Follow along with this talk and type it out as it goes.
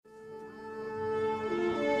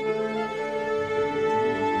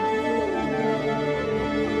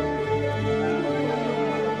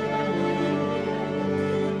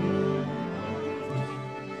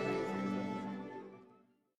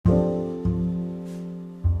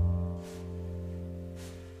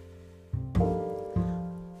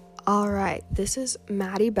Alright, this is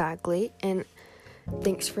Maddie Bagley, and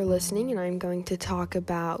thanks for listening, and I'm going to talk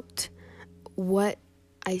about what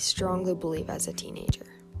I strongly believe as a teenager.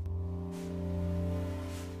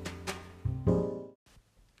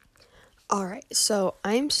 Alright, so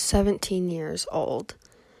I'm 17 years old,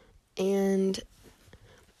 and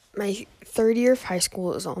my third year of high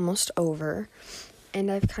school is almost over, and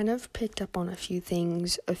I've kind of picked up on a few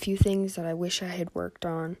things that I wish I had worked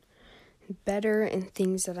on better, and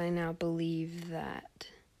things that I now believe that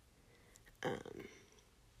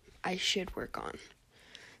I should work on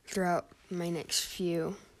throughout my next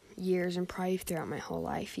few years and probably throughout my whole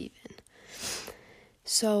life even.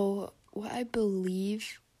 So what I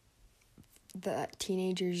believe that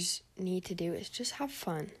teenagers need to do is just have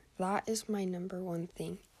fun. That is my number one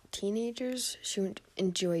thing. Teenagers should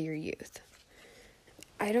enjoy your youth.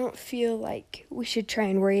 I don't feel like we should try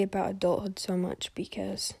and worry about adulthood so much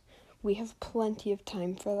because we have plenty of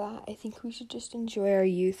time for that. I think we should just enjoy our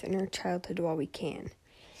youth and our childhood while we can.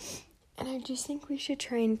 And I just think we should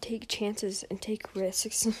try and take chances and take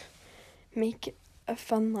risks. Make it a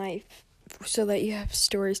fun life so that you have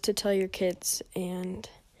stories to tell your kids and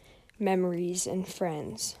memories and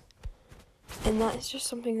friends. And that is just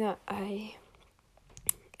something that I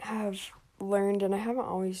have learned and I haven't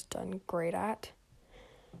always done great at.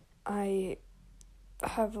 I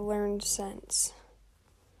have learned since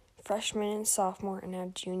freshman and sophomore and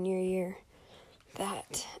now junior year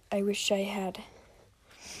that I wish I had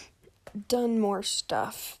done more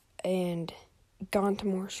stuff and gone to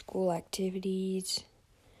more school activities,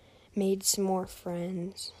 made some more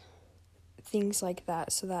friends, things like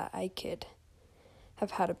that, so that I could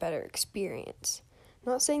have had a better experience.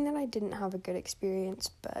 Not saying that I didn't have a good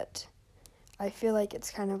experience, but I feel like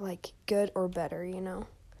it's kind of like good or better, you know?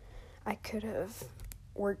 I could have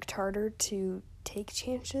worked harder to take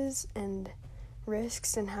chances and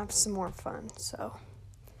risks and have some more fun. So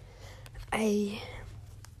I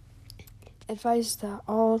advise that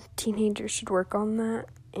all teenagers should work on that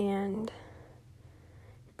and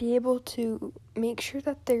be able to make sure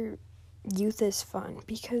that their youth is fun,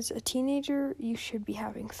 because a teenager, you should be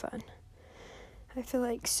having fun. I feel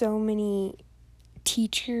like so many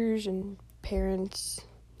teachers and parents,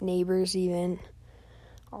 neighbors even,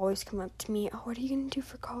 always come up to me, oh, what are you going to do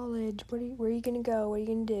for college? Where are you going to go? What are you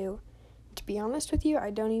going to do? To be honest with you, I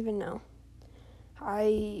don't even know.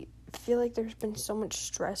 I feel like there's been so much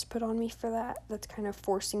stress put on me for that. That's kind of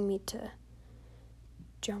forcing me to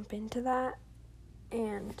jump into that.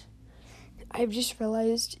 And I've just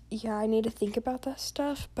realized, I need to think about that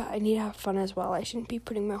stuff, but I need to have fun as well. I shouldn't be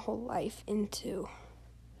putting my whole life into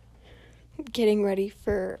getting ready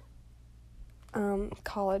for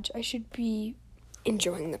college. I should be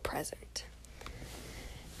enjoying the present.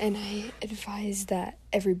 And I advise that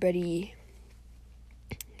everybody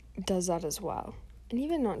does that as well. And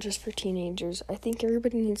even not just for teenagers, I think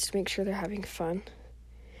everybody needs to make sure they're having fun.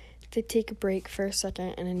 They take a break for a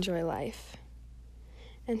second and enjoy life.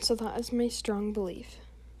 And so that is my strong belief.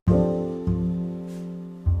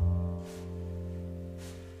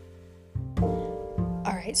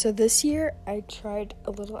 Alright, so this year I tried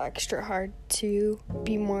a little extra hard to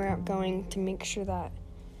be more outgoing, to make sure that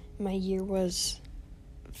my year was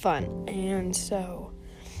fun. And so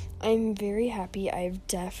I'm very happy. I've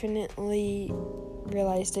definitely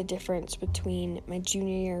realized a difference between my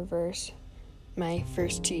junior year versus my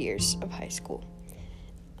first 2 years of high school.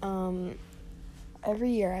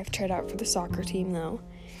 Every year I've tried out for the soccer team though,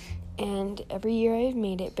 and every year I've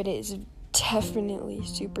made it, but it is definitely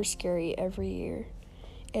super scary every year.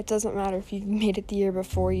 It doesn't matter if you've made it the year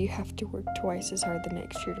before, you have to work twice as hard the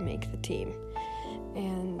next year to make the team.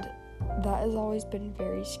 And that has always been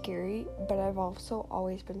very scary, but I've also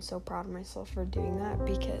always been so proud of myself for doing that,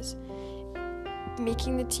 because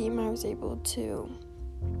making the team, I was able to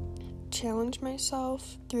challenge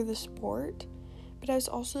myself through the sport, but I was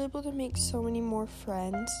also able to make so many more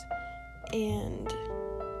friends, and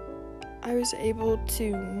I was able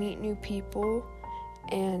to meet new people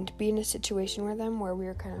and be in a situation with them where we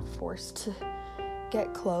were kind of forced to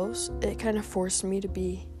get close. It kind of forced me to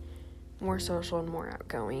be more social and more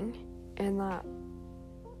outgoing, and that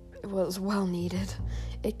was well needed.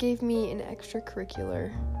 It gave me an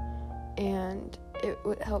extracurricular, and it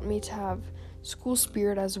would help me to have school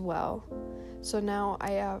spirit as well. So now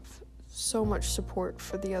I have so much support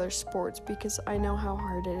for the other sports, because I know how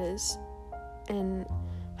hard it is, and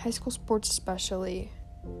high school sports especially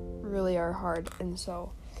really are hard. And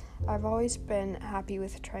so I've always been happy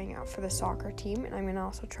with trying out for the soccer team, and I'm going to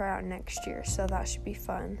also try out next year, so that should be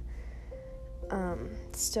fun.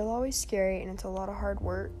 It's still always scary, and it's a lot of hard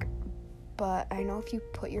work, but I know if you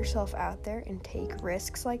put yourself out there and take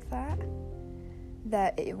risks like that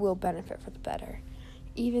it will benefit for the better.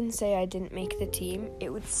 Even say I didn't make the team, it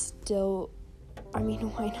would still,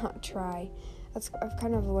 why not try? I've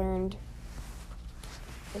kind of learned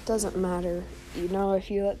it doesn't matter. If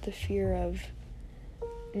you let the fear of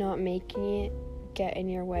not making it get in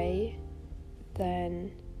your way,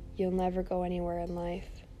 then you'll never go anywhere in life.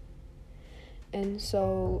 And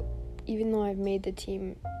so, even though I've made the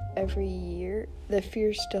team every year, the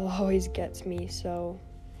fear still always gets me. So,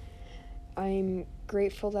 I'm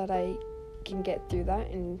grateful that I can get through that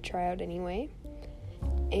and try out anyway.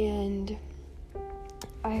 And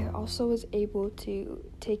I also was able to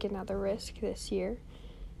take another risk this year,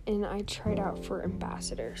 and I tried out for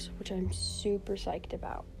ambassadors, which I'm super psyched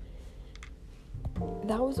about.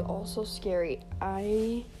 That was also scary.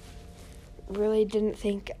 I really didn't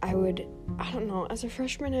think I would, as a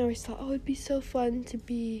freshman I always thought, it'd be so fun to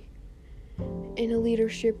be in a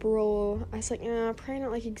leadership role. I was like, probably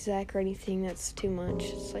not like exec or anything, that's too much.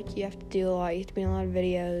 It's like you have to do a lot, you have to be in a lot of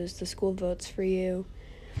videos, the school votes for you.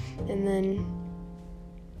 And then,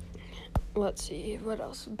 let's see, what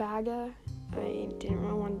else? BAGA, I didn't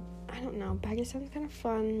really want, BAGA sounds kind of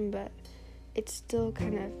fun, but it's still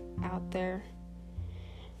kind of out there.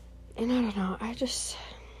 And I just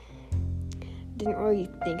didn't really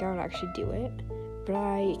think I would actually do it. But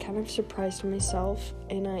I kind of surprised myself,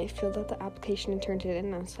 and I filled out the application and turned it in,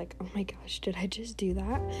 and I was like, oh my gosh, did I just do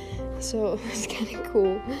that? So it was kind of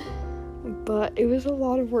cool. But it was a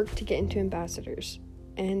lot of work to get into ambassadors.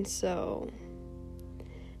 And so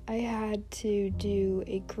I had to do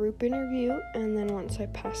a group interview, and then once I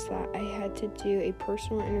passed that, I had to do a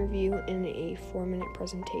personal interview and a 4-minute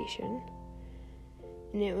presentation.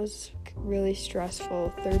 And it was really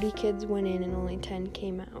stressful. 30 kids went in and only 10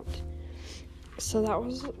 came out. So that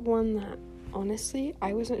was one that, honestly,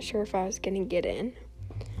 I wasn't sure if I was going to get in.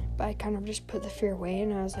 But I kind of just put the fear away,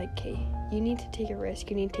 and I was like, okay, you need to take a risk,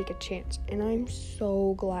 you need to take a chance. And I'm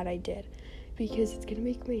so glad I did, because it's going to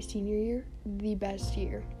make my senior year the best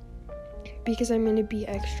year. Because I'm going to be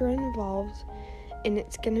extra involved, and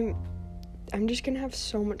I'm just going to have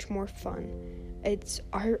so much more fun.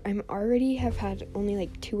 I'm already have had only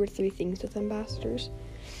like 2 or 3 things with ambassadors,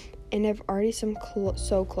 and I've already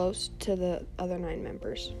so close to the other 9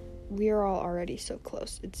 members. We are all already so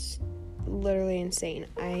close. It's literally insane.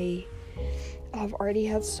 I have already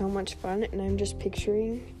had so much fun, and I'm just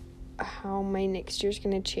picturing how my next year's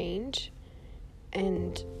gonna change.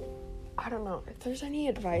 And I don't know if there's any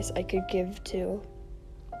advice I could give to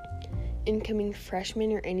incoming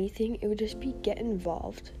freshmen or anything. It would just be get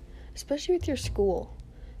involved, especially with your school,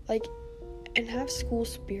 and have school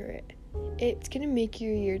spirit. It's gonna make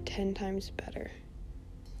your year 10 times better.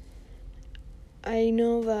 I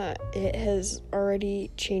know that it has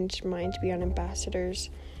already changed mine to be on ambassadors,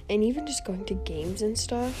 and even just going to games and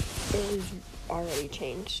stuff is already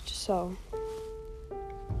changed. So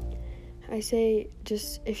I say,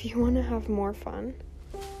 just if you want to have more fun,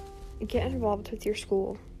 get involved with your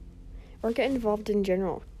school, or get involved in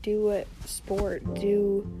general. Do it, sport,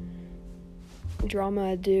 do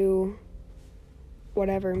drama, do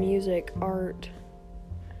whatever, music, art.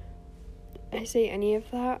 I say any of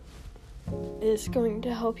that is going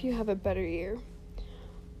to help you have a better year.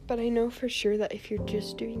 But I know for sure that if you're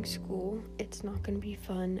just doing school, it's not going to be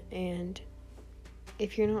fun, and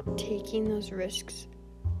if you're not taking those risks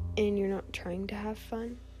and you're not trying to have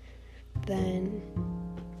fun, then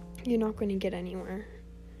you're not going to get anywhere.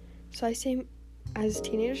 So I say, as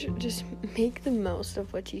teenagers, just make the most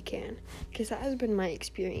of what you can, because that has been my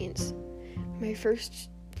experience. My first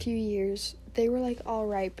few years, they were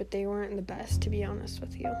alright, but they weren't the best, to be honest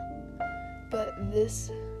with you. But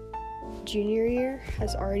this junior year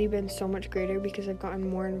has already been so much greater because I've gotten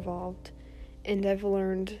more involved, and I've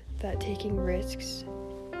learned that taking risks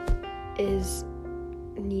is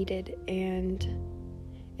needed, and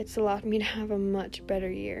it's allowed me to have a much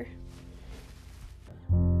better year.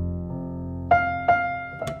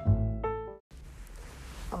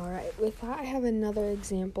 Alright, with that I have another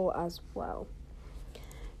example as well.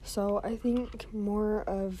 So I think more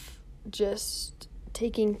of just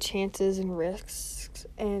taking chances and risks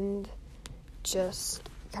and just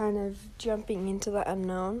kind of jumping into the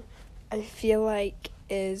unknown, I feel like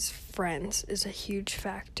friends is a huge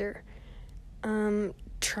factor.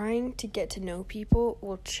 Trying to get to know people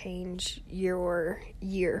will change your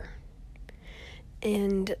year.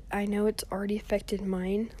 And I know it's already affected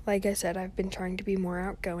mine. Like I said, I've been trying to be more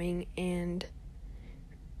outgoing, and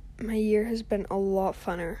my year has been a lot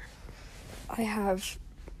funner. I have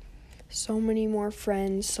so many more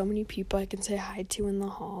friends, so many people I can say hi to in the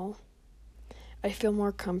hall. I feel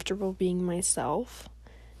more comfortable being myself.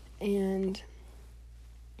 And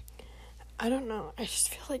I don't know, I just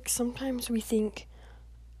feel like sometimes we think,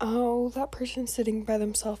 oh, that person's sitting by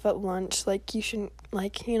themselves at lunch, like, you shouldn't,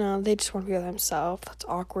 like, you know, they just want to be by themselves, that's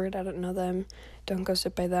awkward, I don't know them, don't go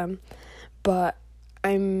sit by them. But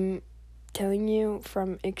I'm telling you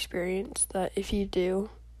from experience that if you do,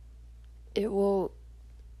 it will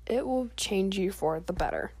change you for the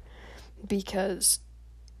better, because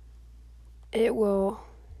it will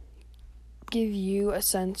give you a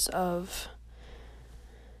sense of,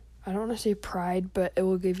 I don't want to say pride, but it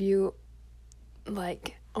will give you,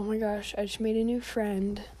 like, oh my gosh, I just made a new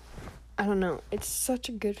friend. I don't know. It's such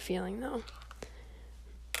a good feeling, though.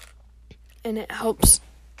 And it helps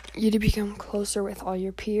you to become closer with all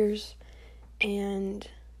your peers. And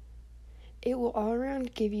it will all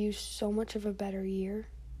around give you so much of a better year.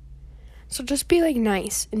 So just be, like,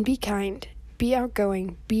 nice and be kind. Be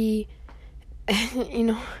outgoing. Be,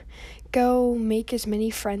 go make as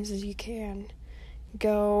many friends as you can.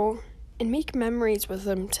 Go and make memories with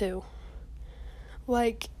them, too.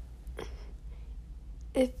 Like,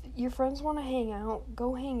 if your friends want to hang out,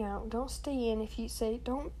 go hang out. Don't stay in. If you say,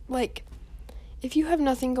 if you have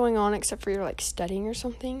nothing going on except for your, like, studying or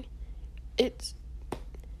something,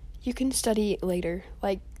 you can study later.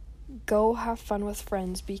 Like, go have fun with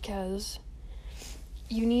friends, because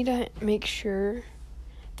you need to make sure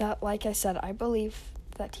that, like I said, I believe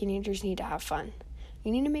that teenagers need to have fun.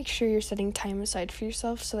 You need to make sure you're setting time aside for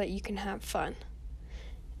yourself so that you can have fun.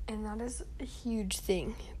 And that is a huge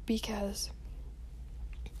thing, because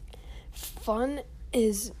fun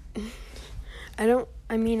is, I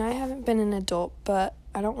haven't been an adult, but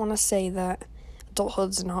I don't want to say that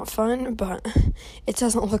adulthood's not fun, but it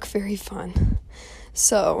doesn't look very fun.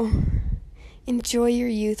 So, enjoy your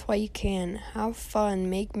youth while you can. Have fun,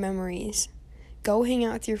 make memories. Go hang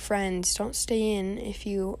out with your friends. Don't stay in if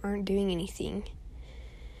you aren't doing anything.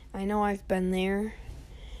 I know I've been there,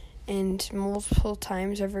 and multiple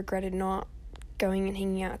times I've regretted not going and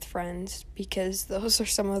hanging out with friends, because those are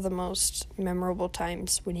some of the most memorable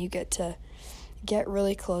times, when you get to get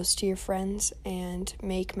really close to your friends and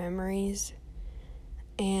make memories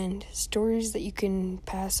and stories that you can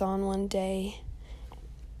pass on one day,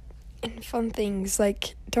 and fun things.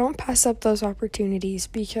 Like, don't pass up those opportunities,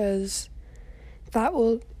 because that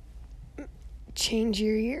will change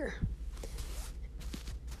your year.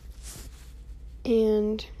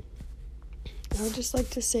 And I would just like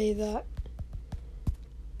to say that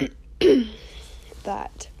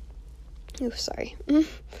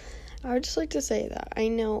I would just like to say that I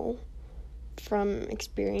know from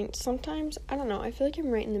experience, sometimes, I don't know, I feel like I'm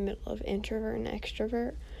right in the middle of introvert and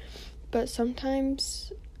extrovert, but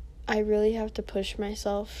sometimes I really have to push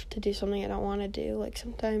myself to do something I don't want to do. Like,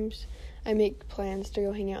 sometimes I make plans to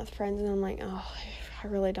go hang out with friends, and I'm like, oh, I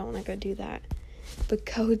really don't want to go do that. But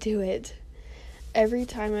go do it. Every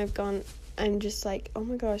time I've gone, I'm just like, oh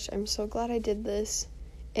my gosh, I'm so glad I did this.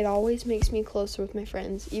 It always makes me closer with my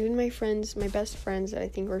friends. Even my friends, my best friends that I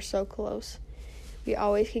think we're so close, we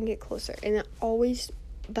always can get closer. And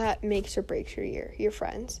that makes or breaks your year, your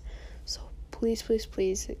friends. So please, please,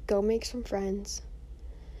 please, go make some friends.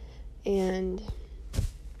 And,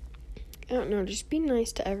 I don't know, just be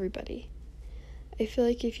nice to everybody. I feel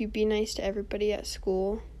like if you be nice to everybody at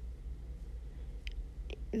school,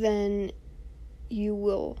 then you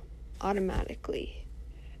will automatically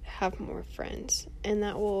have more friends, and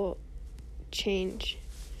that will change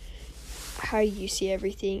how you see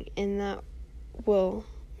everything, and that will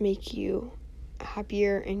make you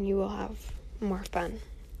happier, and you will have more fun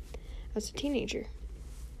as a teenager.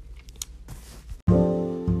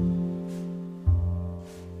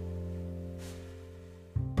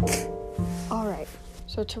 Alright,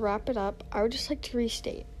 so to wrap it up, I would just like to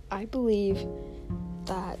restate, I believe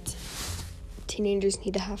that teenagers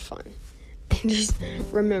need to have fun. And just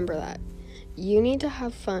remember that. You need to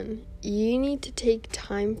have fun. You need to take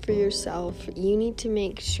time for yourself. You need to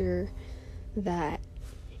make sure that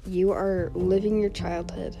you are living your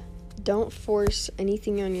childhood. Don't force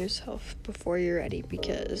anything on yourself before you're ready,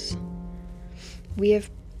 because we have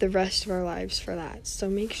the rest of our lives for that. So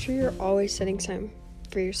make sure you're always setting time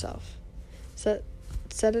for yourself. Set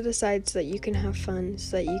it aside so that you can have fun,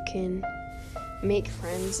 so that you can make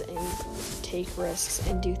friends and take risks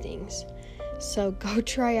and do things. So go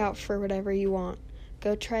try out for whatever you want.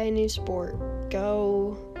 Go try a new sport.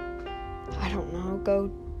 Go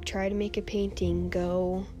try to make a painting.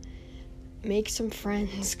 Go make some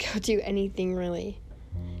friends. Go do anything, really.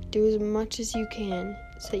 Do as much as you can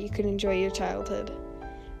so that you can enjoy your childhood.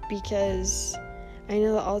 Because I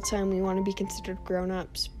know that all the time we want to be considered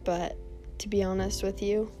grown-ups, but to be honest with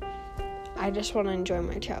you, I just want to enjoy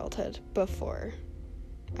my childhood before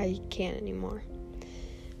I can't anymore.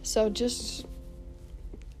 So just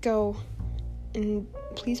go and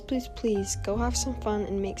please go have some fun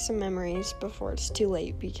and make some memories before it's too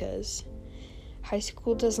late, because high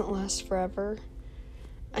school doesn't last forever.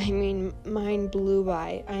 I mean, mine blew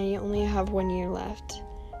by. I only have 1 year left.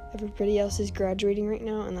 Everybody else is graduating right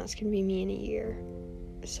now, and that's going to be me in a year.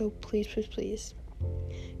 So please,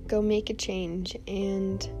 go make a change.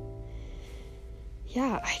 And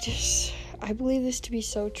yeah, I believe this to be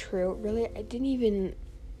so true. Really, I don't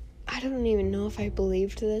even know if I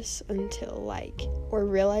believed this until or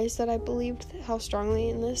realized that I believed how strongly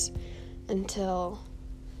in this until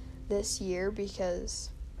this year,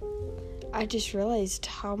 because I just realized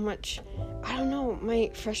how much,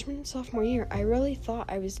 my freshman and sophomore year, I really thought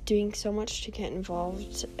I was doing so much to get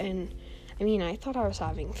involved, and I thought I was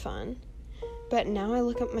having fun, but now I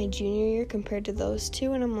look at my junior year compared to those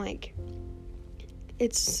two, and I'm like,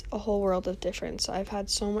 it's a whole world of difference. I've had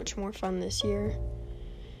so much more fun this year,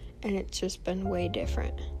 and it's just been way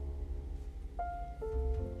different.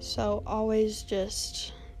 So always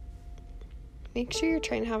just make sure you're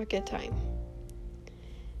trying to have a good time.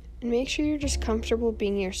 And make sure you're just comfortable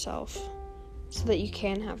being yourself so that you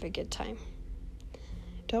can have a good time.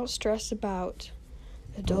 Don't stress about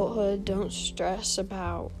adulthood. Don't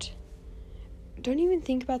even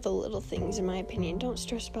think about the little things, in my opinion. Don't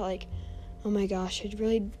stress about oh my gosh, I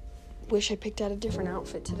really wish I picked out a different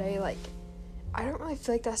outfit today. I don't really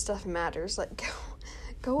feel like that stuff matters.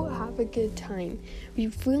 Go have a good time. I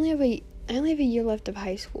only have a year left of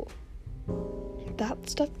high school. That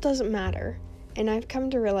stuff doesn't matter. And I've come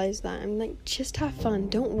to realize that. I'm just have fun.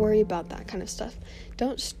 Don't worry about that kind of stuff.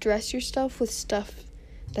 Don't stress yourself with stuff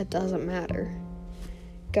that doesn't matter.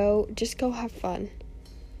 Just go have fun.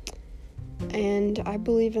 And I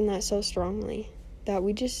believe in that so strongly, that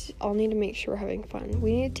we just all need to make sure we're having fun.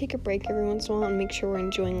 We need to take a break every once in a while and make sure we're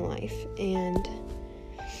enjoying life. And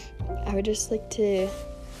I would just like to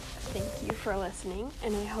thank you for listening,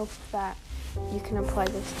 and I hope that you can apply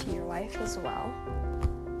this to your life as well.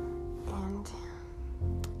 And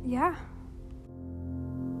yeah.